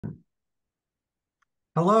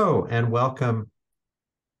Hello and welcome.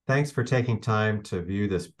 Thanks for taking time to view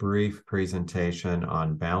this brief presentation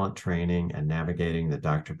on Balint training and navigating the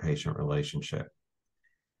doctor-patient relationship.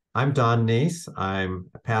 I'm Don Neese. I'm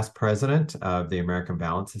a past president of the American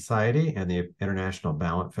Balint Society and the International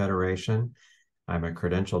Balint Federation. I'm a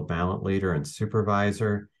credentialed Balint leader and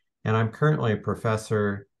supervisor, and I'm currently a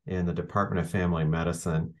professor in the Department of Family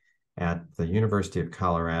Medicine at the University of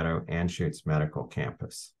Colorado Anschutz Medical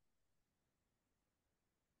Campus.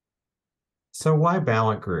 So why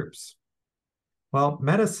Balint groups? Well,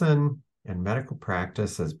 medicine and medical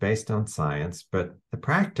practice is based on science, but the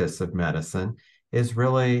practice of medicine is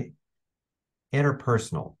really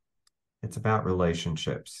interpersonal. It's about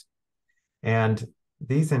relationships. And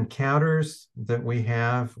these encounters that we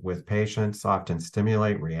have with patients often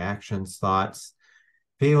stimulate reactions, thoughts,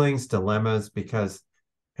 feelings, dilemmas, because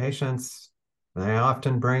patients, they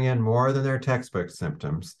often bring in more than their textbook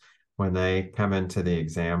symptoms when they come into the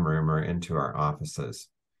exam room or into our offices.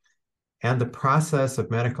 And the process of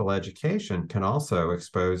medical education can also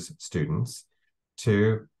expose students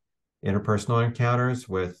to interpersonal encounters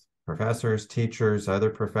with professors, teachers, other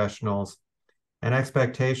professionals, and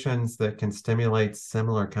expectations that can stimulate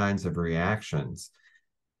similar kinds of reactions.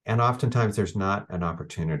 And oftentimes there's not an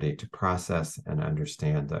opportunity to process and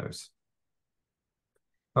understand those.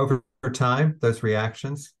 Over time, those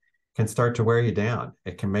reactions can start to wear you down.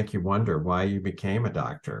 It can make you wonder why you became a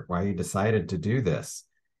doctor, why you decided to do this.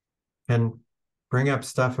 Can bring up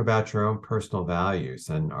stuff about your own personal values,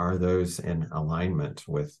 and are those in alignment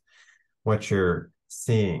with what you're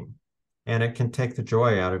seeing? And it can take the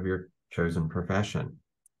joy out of your chosen profession.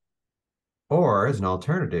 Or as an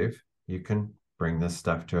alternative, you can bring this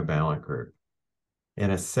stuff to a Balint group.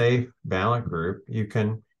 In a safe Balint group, you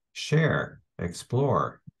can share,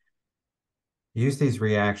 explore, use these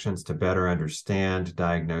reactions to better understand,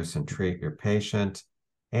 diagnose, and treat your patient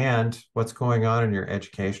and what's going on in your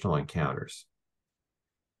educational encounters.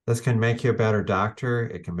 This can make you a better doctor.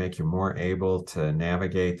 It can make you more able to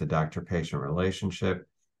navigate the doctor-patient relationship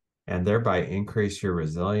and thereby increase your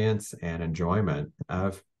resilience and enjoyment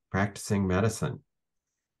of practicing medicine.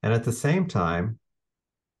 And at the same time,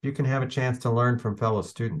 you can have a chance to learn from fellow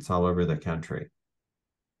students all over the country.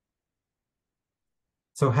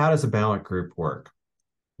 So how does a Balint group work?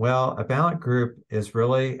 Well, a Balint group is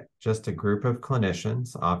really just a group of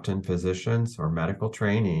clinicians, often physicians or medical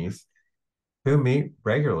trainees, who meet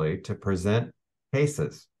regularly to present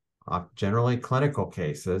cases, generally clinical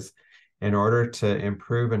cases, in order to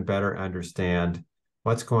improve and better understand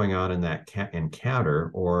what's going on in that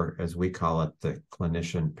encounter, or as we call it, the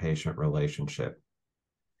clinician-patient relationship.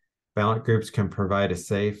 Balint groups can provide a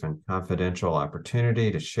safe and confidential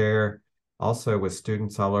opportunity to share also with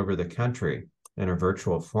students all over the country in a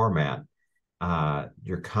virtual format,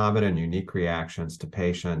 your common and unique reactions to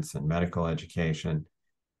patients and medical education,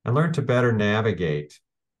 and learn to better navigate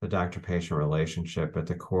the doctor-patient relationship at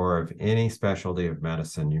the core of any specialty of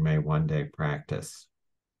medicine you may one day practice.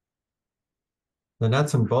 The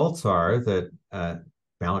nuts and bolts are that a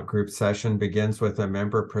Balint group session begins with a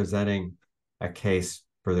member presenting a case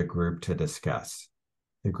for the group to discuss.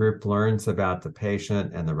 The group learns about the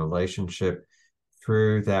patient and the relationship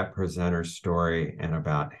through that presenter's story and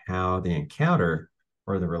about how the encounter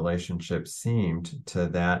or the relationship seemed to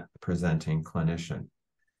that presenting clinician.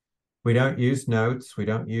 We don't use notes. We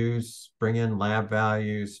don't bring in lab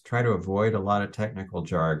values, try to avoid a lot of technical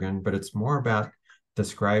jargon, but it's more about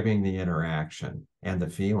describing the interaction and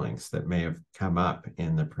the feelings that may have come up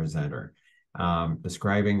in the presenter,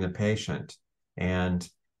 describing the patient and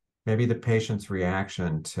maybe the patient's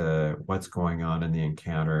reaction to what's going on in the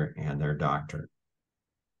encounter and their doctor.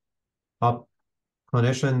 Well,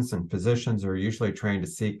 clinicians and physicians are usually trained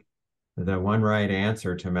to seek the one right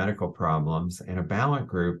answer to medical problems. In a Balint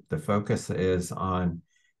group, the focus is on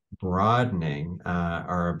broadening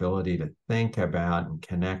our ability to think about and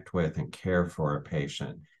connect with and care for a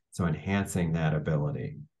patient, so enhancing that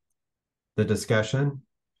ability. The discussion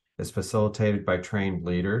is facilitated by trained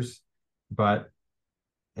leaders, but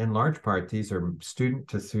in large part, these are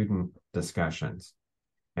student-to-student discussions.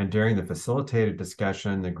 And during the facilitated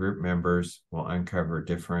discussion, the group members will uncover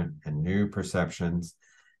different and new perceptions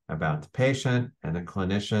about the patient and the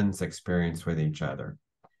clinician's experience with each other.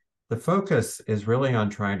 The focus is really on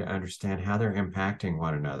trying to understand how they're impacting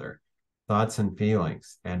one another, thoughts and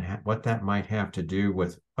feelings, and what that might have to do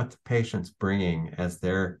with what the patient's bringing as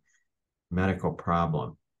their medical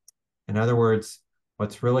problem. In other words,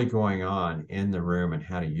 what's really going on in the room and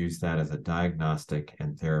how to use that as a diagnostic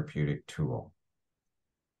and therapeutic tool.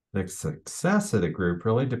 The success of the group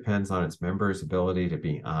really depends on its members' ability to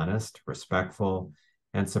be honest, respectful,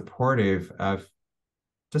 and supportive of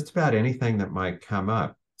just about anything that might come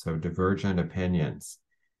up. So divergent opinions.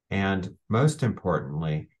 And most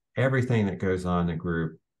importantly, everything that goes on in the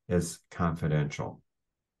group is confidential.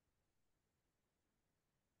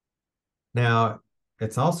 Now,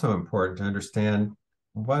 it's also important to understand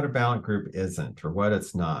what a Balint group isn't or what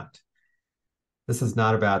it's not. This is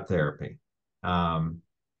not about therapy.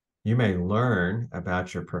 You may learn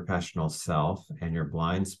about your professional self and your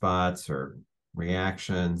blind spots or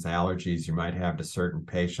reactions, allergies you might have to certain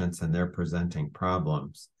patients and their presenting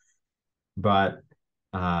problems. But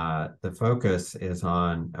the focus is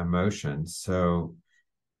on emotions. So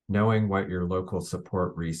knowing what your local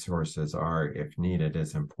support resources are, if needed,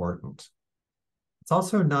 is important. It's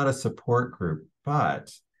also not a support group,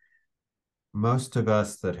 but most of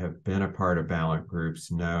us that have been a part of Balint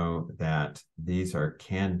groups know that these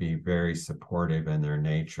can be very supportive in their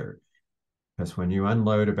nature. Because when you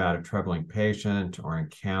unload about a troubling patient or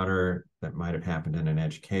encounter that might have happened in an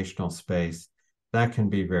educational space, that can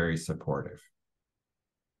be very supportive.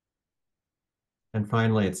 And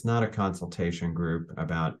finally, it's not a consultation group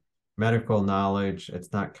about medical knowledge.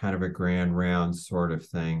 It's not kind of a grand round sort of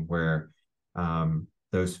thing where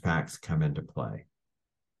those facts come into play.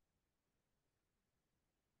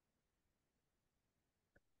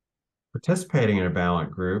 Participating in a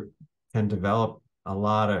Balint group can develop a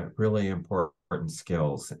lot of really important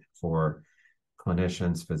skills for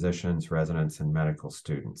clinicians, physicians, residents, and medical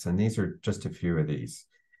students. And these are just a few of these.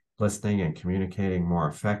 Listening and communicating more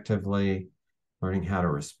effectively, learning how to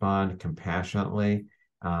respond compassionately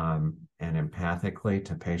and empathically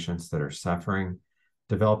to patients that are suffering,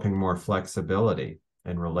 developing more flexibility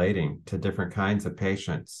in relating to different kinds of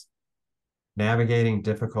patients, navigating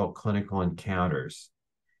difficult clinical encounters,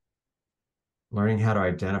 learning how to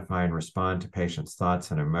identify and respond to patients' thoughts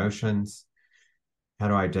and emotions, how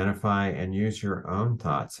to identify and use your own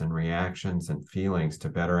thoughts and reactions and feelings to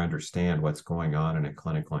better understand what's going on in a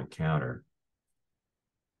clinical encounter,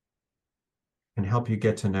 and help you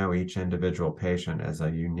get to know each individual patient as a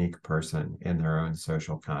unique person in their own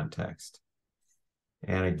social context.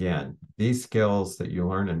 And again, these skills that you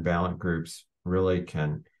learn in Balint groups really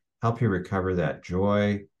can help you recover that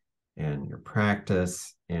joy in your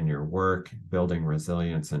practice, in your work, building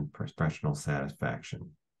resilience and professional satisfaction.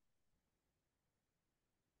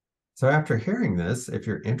 So after hearing this, if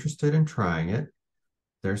you're interested in trying it,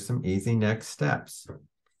 there's some easy next steps.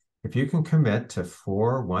 If you can commit to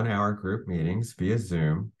 4 one-hour group meetings via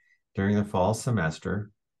Zoom during the fall semester,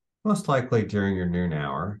 most likely during your noon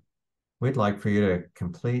hour, we'd like for you to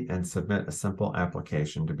complete and submit a simple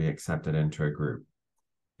application to be accepted into a group.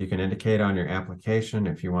 You can indicate on your application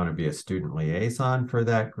if you want to be a student liaison for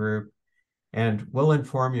that group, and we'll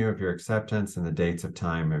inform you of your acceptance and the dates of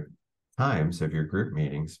times of your group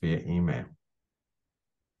meetings via email.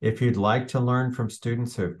 If you'd like to learn from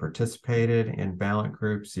students who have participated in Balint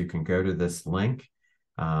groups, you can go to this link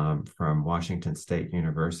from Washington State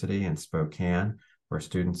University in Spokane, where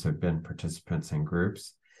students have been participants in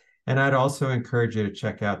groups. And I'd also encourage you to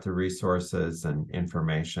check out the resources and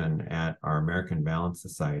information at our American Balint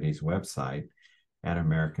Society's website at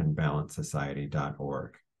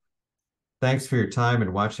americanbalintsociety.org. Thanks for your time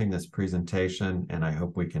and watching this presentation, and I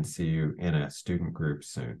hope we can see you in a student group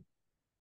soon.